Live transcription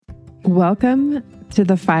Welcome to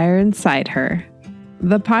The Fire Inside Her,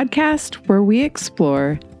 the podcast where we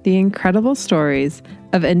explore the incredible stories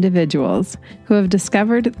of individuals who have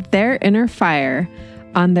discovered their inner fire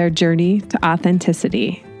on their journey to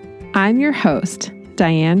authenticity. I'm your host,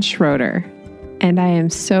 Diane Schroeder, and I am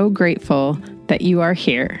so grateful that you are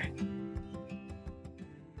here.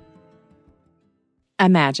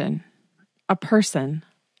 Imagine a person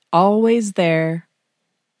always there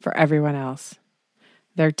for everyone else.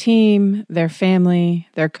 Their team, their family,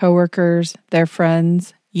 their coworkers, their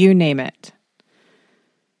friends, you name it.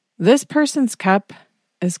 This person's cup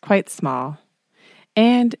is quite small,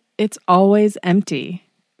 and it's always empty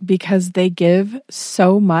because they give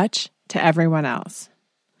so much to everyone else.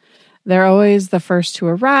 They're always the first to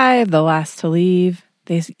arrive, the last to leave.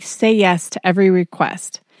 They say yes to every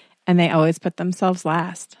request, and they always put themselves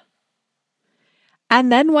last.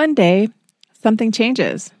 And then one day, something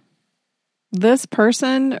changes. This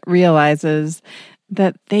person realizes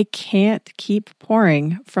that they can't keep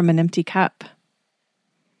pouring from an empty cup.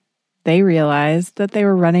 They realize that they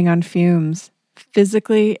were running on fumes,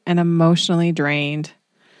 physically and emotionally drained.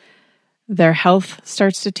 Their health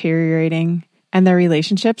starts deteriorating, and their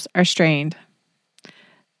relationships are strained.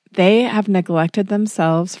 They have neglected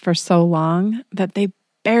themselves for so long that they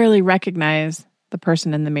barely recognize the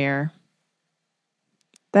person in the mirror.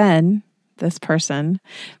 Then, this person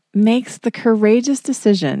makes the courageous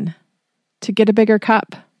decision to get a bigger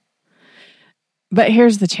cup. But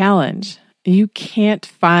here's the challenge. You can't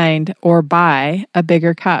find or buy a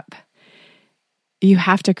bigger cup. You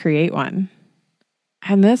have to create one.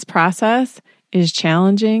 And this process is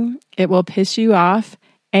challenging, it will piss you off,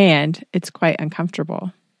 and it's quite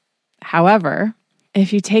uncomfortable. However,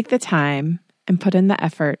 if you take the time and put in the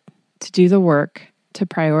effort to do the work, to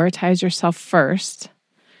prioritize yourself first,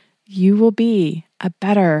 you will be a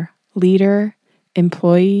better leader,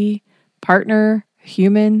 employee, partner,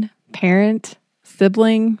 human, parent,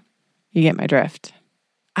 sibling. You get my drift.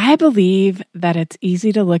 I believe that it's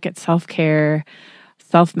easy to look at self-care,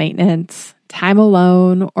 self-maintenance, time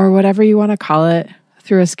alone, or whatever you want to call it,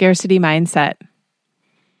 through a scarcity mindset.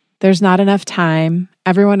 There's not enough time.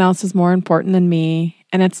 Everyone else is more important than me,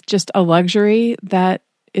 and it's just a luxury that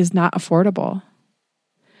is not affordable.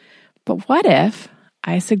 But what if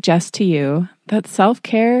I suggest to you that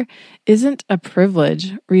self-care isn't a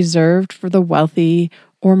privilege reserved for the wealthy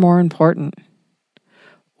or more important?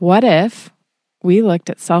 What if we looked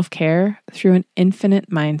at self-care through an infinite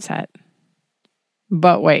mindset?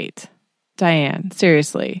 But wait, Diane,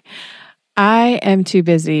 seriously, I am too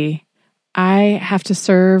busy. I have to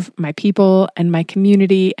serve my people and my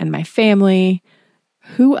community and my family.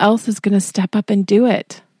 Who else is going to step up and do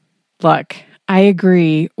it? Look, I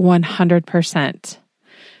agree 100%.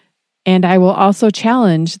 And I will also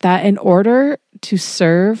challenge that in order to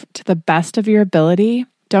serve to the best of your ability,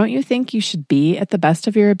 don't you think you should be at the best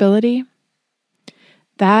of your ability?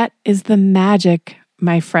 That is the magic,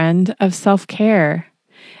 my friend, of self-care.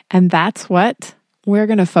 And that's what we're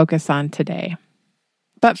going to focus on today.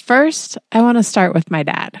 But first, I want to start with my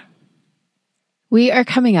dad. We are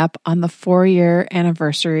coming up on the 4-year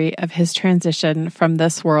anniversary of his transition from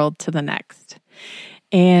this world to the next.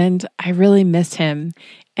 And I really miss him.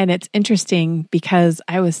 And it's interesting because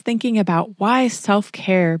I was thinking about why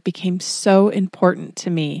self-care became so important to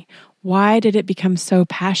me. Why did it become so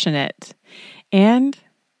passionate? And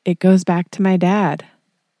it goes back to my dad.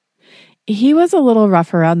 He was a little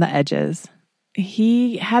rough around the edges.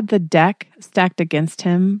 He had the deck stacked against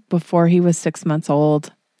him before he was 6 months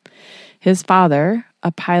old. His father,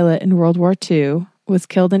 a pilot in World War II, was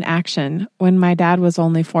killed in action when my dad was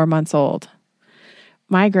only 4 months old.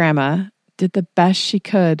 My grandma did the best she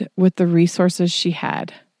could with the resources she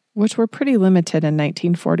had, which were pretty limited in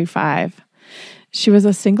 1945. She was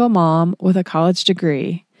a single mom with a college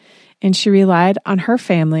degree, and she relied on her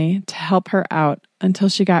family to help her out until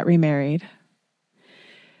she got remarried.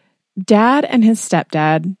 Dad and his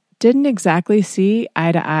stepdad didn't exactly see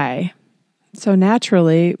eye to eye. So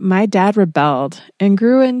naturally, my dad rebelled and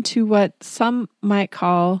grew into what some might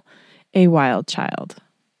call a wild child.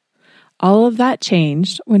 All of that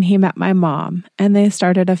changed when he met my mom and they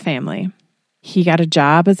started a family. He got a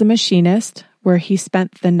job as a machinist where he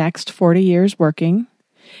spent the next 40 years working.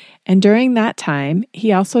 And during that time,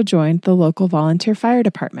 he also joined the local volunteer fire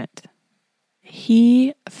department.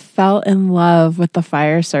 He fell in love with the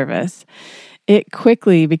fire service. It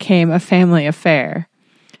quickly became a family affair.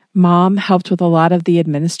 Mom helped with a lot of the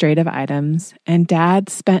administrative items, and Dad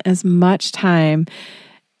spent as much time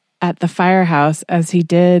at the firehouse as he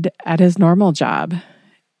did at his normal job.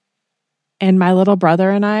 And my little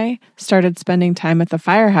brother and I started spending time at the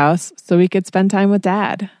firehouse so we could spend time with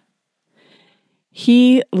Dad.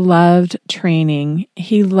 He loved training.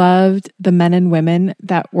 He loved the men and women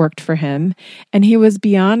that worked for him, and he was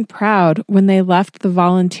beyond proud when they left the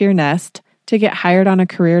volunteer nest to get hired on a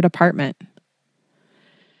career department.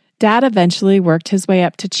 Dad eventually worked his way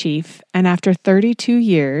up to chief, and after 32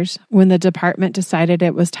 years, when the department decided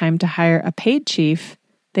it was time to hire a paid chief,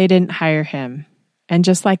 they didn't hire him. And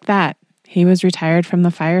just like that, he was retired from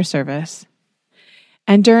the fire service.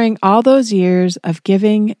 And during all those years of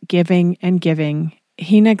giving, and giving,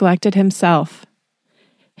 he neglected himself.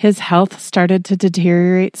 His health started to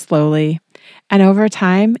deteriorate slowly, and over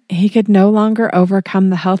time, he could no longer overcome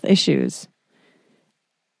the health issues.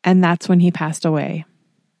 And that's when he passed away.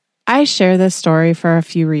 I share this story for a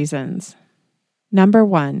few reasons. Number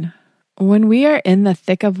one, when we are in the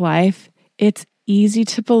thick of life, it's easy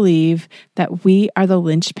to believe that we are the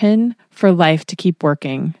linchpin for life to keep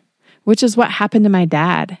working, which is what happened to my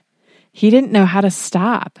dad. He didn't know how to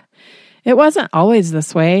stop. It wasn't always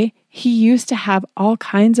this way. He used to have all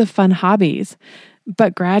kinds of fun hobbies,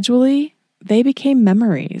 but gradually they became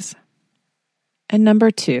memories. And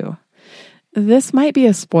number two, this might be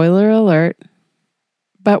a spoiler alert,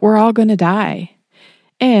 but we're all going to die.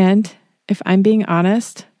 And if I'm being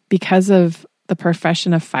honest, because of the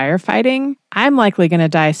profession of firefighting, I'm likely going to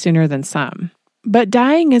die sooner than some. But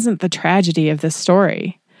dying isn't the tragedy of this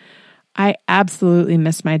story. I absolutely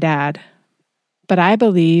miss my dad. But I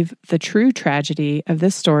believe the true tragedy of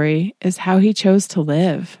this story is how he chose to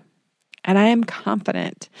live. And I am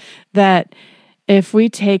confident that if we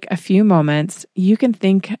take a few moments, you can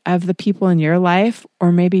think of the people in your life,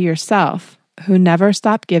 or maybe yourself, who never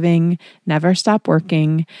stop giving, never stop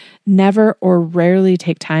working, never or rarely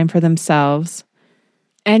take time for themselves.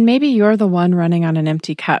 And maybe you're the one running on an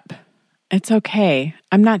empty cup. It's okay.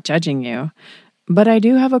 I'm not judging you. But I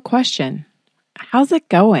do have a question. How's it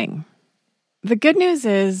going? The good news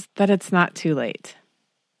is that it's not too late.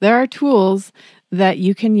 There are tools that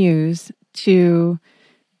you can use to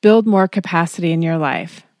build more capacity in your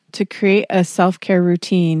life, to create a self-care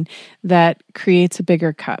routine that creates a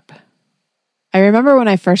bigger cup. I remember when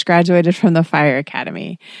I first graduated from the fire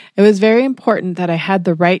academy, it was very important that I had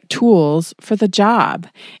the right tools for the job.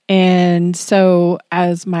 And so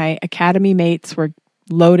as my academy mates were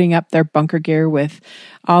loading up their bunker gear with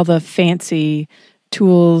all the fancy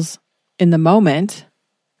tools in the moment,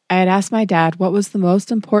 I had asked my dad what was the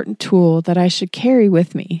most important tool that I should carry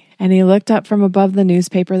with me. And he looked up from above the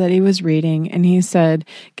newspaper that he was reading and he said,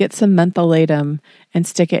 "Get some mentholatum and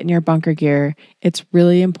stick it in your bunker gear. It's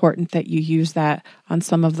really important that you use that on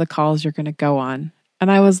some of the calls you're going to go on."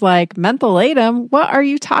 And I was like, "Mentholatum? What are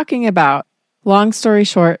you talking about?" Long story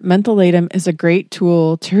short, mentholatum is a great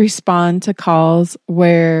tool to respond to calls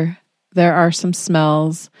where there are some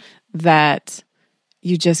smells that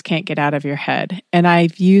you just can't get out of your head. And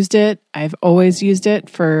I've used it. I've always used it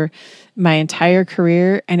for my entire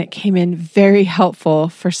career, and it came in very helpful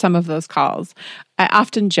for some of those calls. I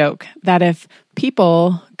often joke that if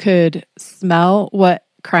people could smell what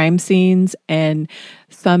crime scenes and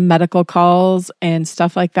some medical calls and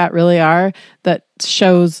stuff like that really are, that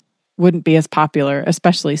shows wouldn't be as popular,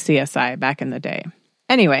 especially CSI back in the day.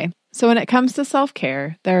 Anyway, so when it comes to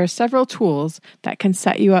self-care, there are several tools that can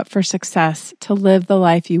set you up for success to live the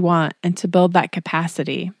life you want and to build that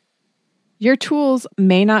capacity. Your tools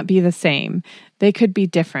may not be the same. They could be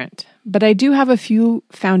different, but I do have a few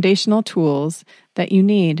foundational tools that you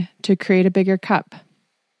need to create a bigger cup.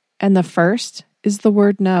 And the first is the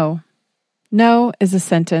word no. No is a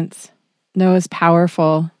sentence. No is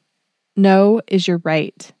powerful. No is your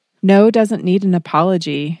right. No doesn't need an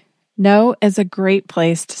apology. No is a great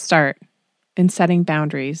place to start in setting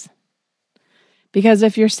boundaries. Because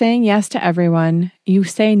if you're saying yes to everyone, you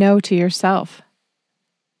say no to yourself.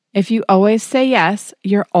 If you always say yes,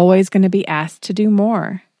 you're always going to be asked to do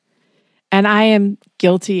more. And I am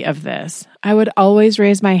guilty of this. I would always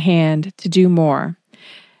raise my hand to do more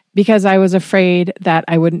because I was afraid that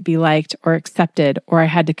I wouldn't be liked or accepted, or I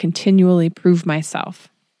had to continually prove myself.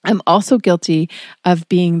 I'm also guilty of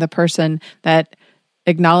being the person that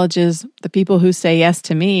acknowledges the people who say yes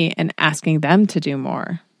to me and asking them to do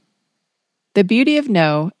more. The beauty of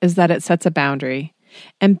no is that it sets a boundary,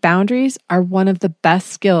 and boundaries are one of the best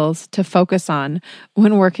skills to focus on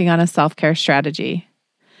when working on a self-care strategy.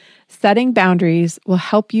 Setting boundaries will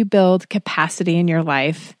help you build capacity in your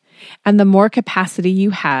life, and the more capacity you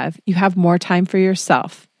have more time for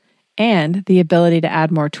yourself and the ability to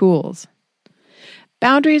add more tools.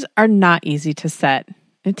 Boundaries are not easy to set.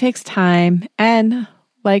 It takes time, and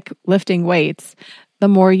like lifting weights, the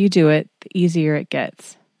more you do it, the easier it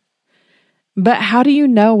gets. But how do you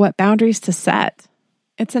know what boundaries to set?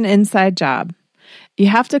 It's an inside job. You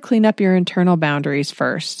have to clean up your internal boundaries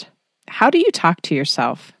first. How do you talk to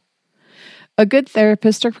yourself? A good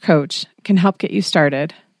therapist or coach can help get you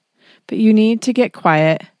started, but you need to get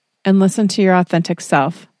quiet and listen to your authentic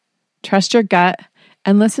self. Trust your gut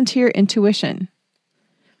and listen to your intuition.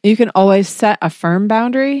 You can always set a firm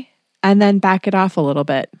boundary and then back it off a little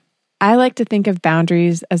bit. I like to think of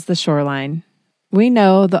boundaries as the shoreline. We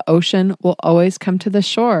know the ocean will always come to the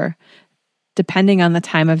shore. Depending on the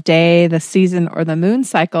time of day, the season, or the moon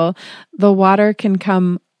cycle, the water can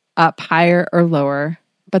come up higher or lower,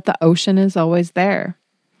 but the ocean is always there.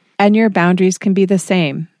 And your boundaries can be the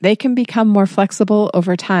same. They can become more flexible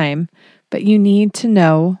over time, but you need to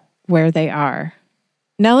know where they are.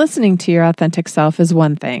 Now, listening to your authentic self is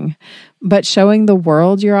one thing, but showing the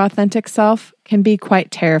world your authentic self can be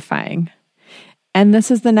quite terrifying. And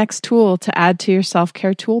this is the next tool to add to your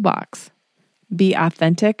self-care toolbox. Be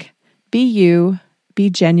authentic, be you, be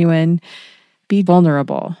genuine, be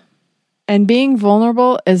vulnerable. And being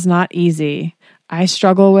vulnerable is not easy. I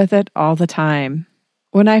struggle with it all the time.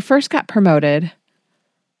 When I first got promoted,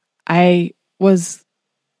 I was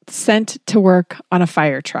sent to work on a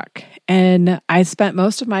fire truck. And I spent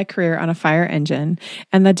most of my career on a fire engine.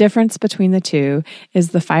 And the difference between the two is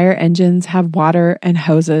the fire engines have water and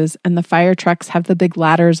hoses, and the fire trucks have the big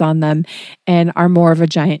ladders on them and are more of a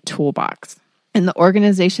giant toolbox. In the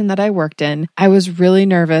organization that I worked in, I was really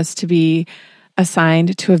nervous to be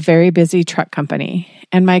assigned to a very busy truck company.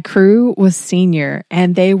 And my crew was senior,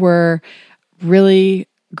 and they were really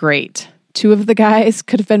great. Two of the guys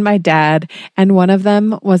could have been my dad, and one of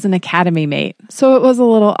them was an academy mate. So it was a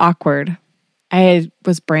little awkward. I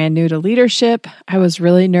was brand new to leadership. I was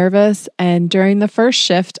really nervous. And during the first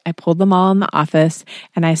shift, I pulled them all in the office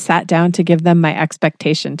and I sat down to give them my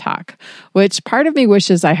expectation talk, which part of me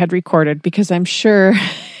wishes I had recorded because I'm sure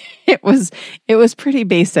it was pretty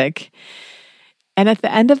basic. And at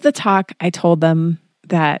the end of the talk, I told them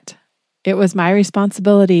that it was my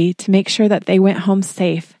responsibility to make sure that they went home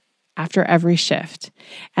safe after every shift.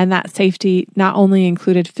 And that safety not only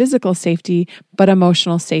included physical safety, but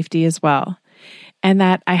emotional safety as well. And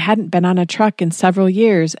that I hadn't been on a truck in several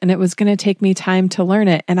years, and it was going to take me time to learn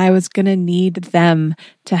it, and I was going to need them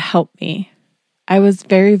to help me. I was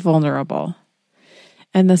very vulnerable.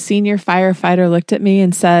 And the senior firefighter looked at me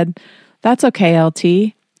and said, "That's okay,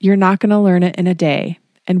 LT. You're not going to learn it in a day,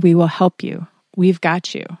 and we will help you. We've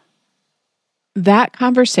got you." That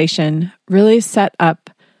conversation really set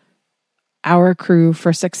up our crew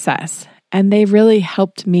for success, and they really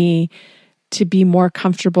helped me to be more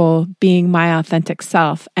comfortable being my authentic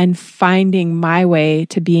self and finding my way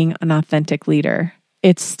to being an authentic leader.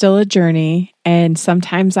 It's still a journey, and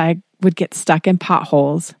sometimes I would get stuck in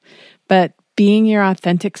potholes, but being your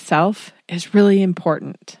authentic self is really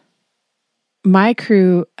important. My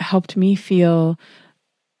crew helped me feel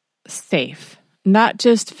safe, not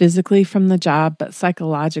just physically from the job, but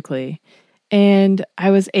psychologically. And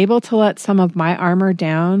I was able to let some of my armor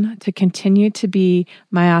down to continue to be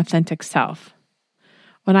my authentic self.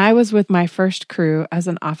 When I was with my first crew as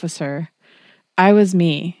an officer, I was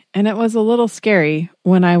me, and it was a little scary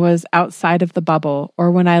when I was outside of the bubble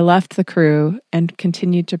or when I left the crew and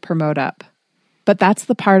continued to promote up. But that's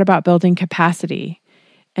the part about building capacity.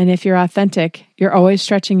 And if you're authentic, you're always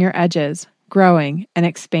stretching your edges, growing and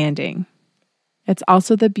expanding. It's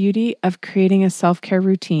also the beauty of creating a self-care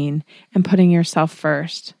routine and putting yourself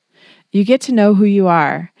first. You get to know who you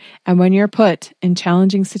are, and when you're put in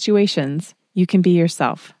challenging situations, you can be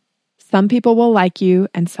yourself. Some people will like you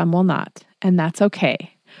and some will not, and that's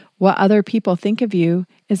okay. What other people think of you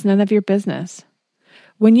is none of your business.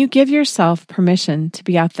 When you give yourself permission to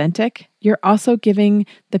be authentic, you're also giving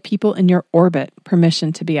the people in your orbit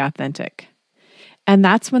permission to be authentic. And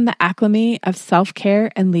that's when the alchemy of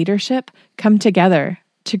self-care and leadership come together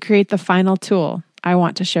to create the final tool I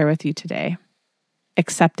want to share with you today.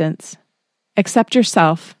 Acceptance. Accept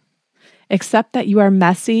yourself. Accept that you are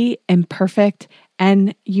messy, imperfect,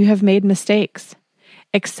 and you have made mistakes.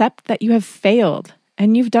 Accept that you have failed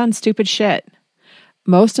and you've done stupid shit.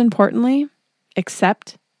 Most importantly,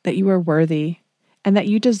 accept that you are worthy and that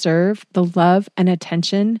you deserve the love and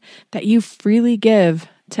attention that you freely give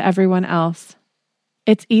to everyone else.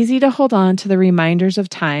 It's easy to hold on to the reminders of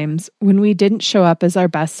times when we didn't show up as our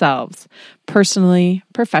best selves, personally,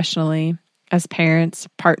 professionally, as parents,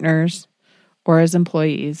 partners, or as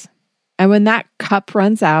employees. And when that cup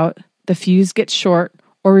runs out, the fuse gets short,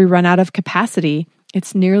 or we run out of capacity,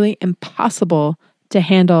 it's nearly impossible to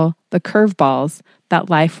handle the curveballs that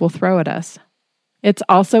life will throw at us. It's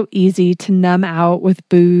also easy to numb out with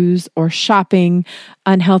booze or shopping,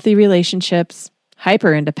 unhealthy relationships,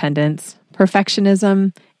 hyper-independence,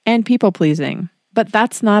 perfectionism, and people-pleasing. But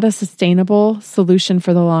that's not a sustainable solution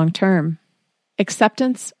for the long term.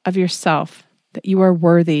 Acceptance of yourself, that you are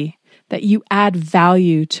worthy, that you add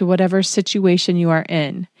value to whatever situation you are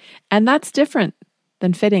in. And that's different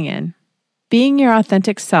than fitting in. Being your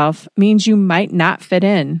authentic self means you might not fit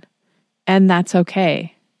in, and that's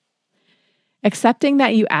okay. Accepting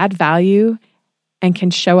that you add value and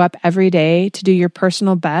can show up every day to do your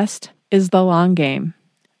personal best is the long game.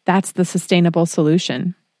 That's the sustainable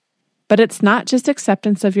solution. But it's not just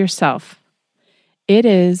acceptance of yourself. It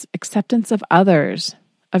is acceptance of others,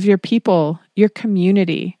 of your people, your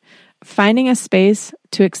community, finding a space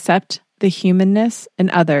to accept the humanness in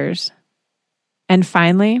others. And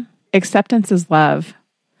finally, acceptance is love.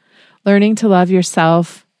 Learning to love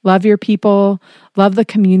yourself, love your people, love the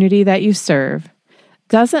community that you serve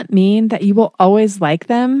doesn't mean that you will always like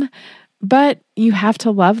them, but you have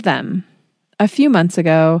to love them. A few months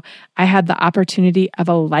ago, I had the opportunity of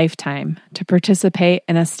a lifetime to participate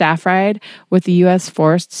in a staff ride with the U.S.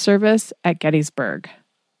 Forest Service at Gettysburg.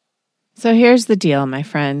 So here's the deal, my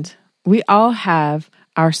friend. We all have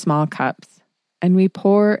our small cups, and we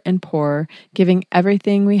pour and pour, giving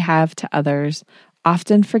everything we have to others,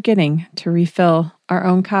 often forgetting to refill our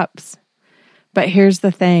own cups. But here's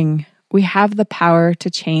the thing. We have the power to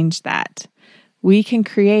change that. We can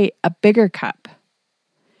create a bigger cup.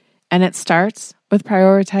 And it starts with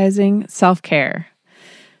prioritizing self-care.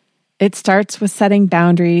 It starts with setting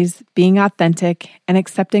boundaries, being authentic, and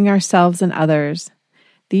accepting ourselves and others.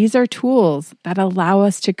 These are tools that allow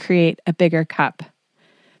us to create a bigger cup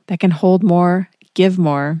that can hold more, give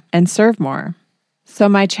more, and serve more. So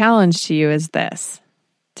my challenge to you is this: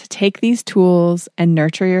 to take these tools and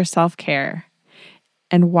nurture your self-care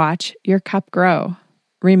and watch your cup grow.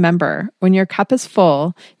 Remember, when your cup is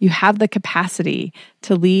full, you have the capacity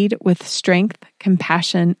to lead with strength,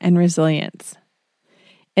 compassion, and resilience.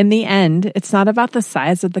 In the end, it's not about the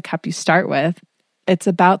size of the cup you start with. It's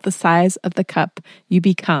about the size of the cup you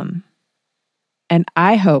become. And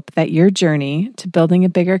I hope that your journey to building a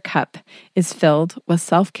bigger cup is filled with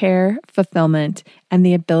self-care, fulfillment, and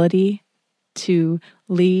the ability to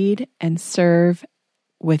lead and serve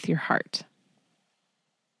with your heart.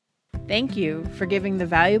 Thank you for giving the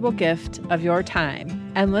valuable gift of your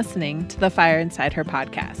time and listening to the Fire Inside Her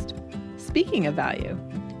podcast. Speaking of value,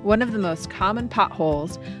 one of the most common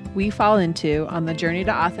potholes we fall into on the journey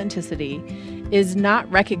to authenticity is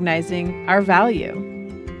not recognizing our value.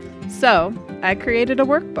 So I created a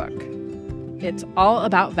workbook. It's all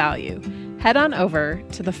about value. Head on over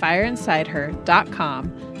to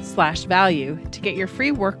thefireinsideher.com/value to get your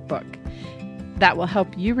free workbook that will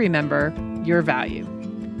help you remember your value.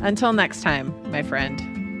 Until next time, my friend.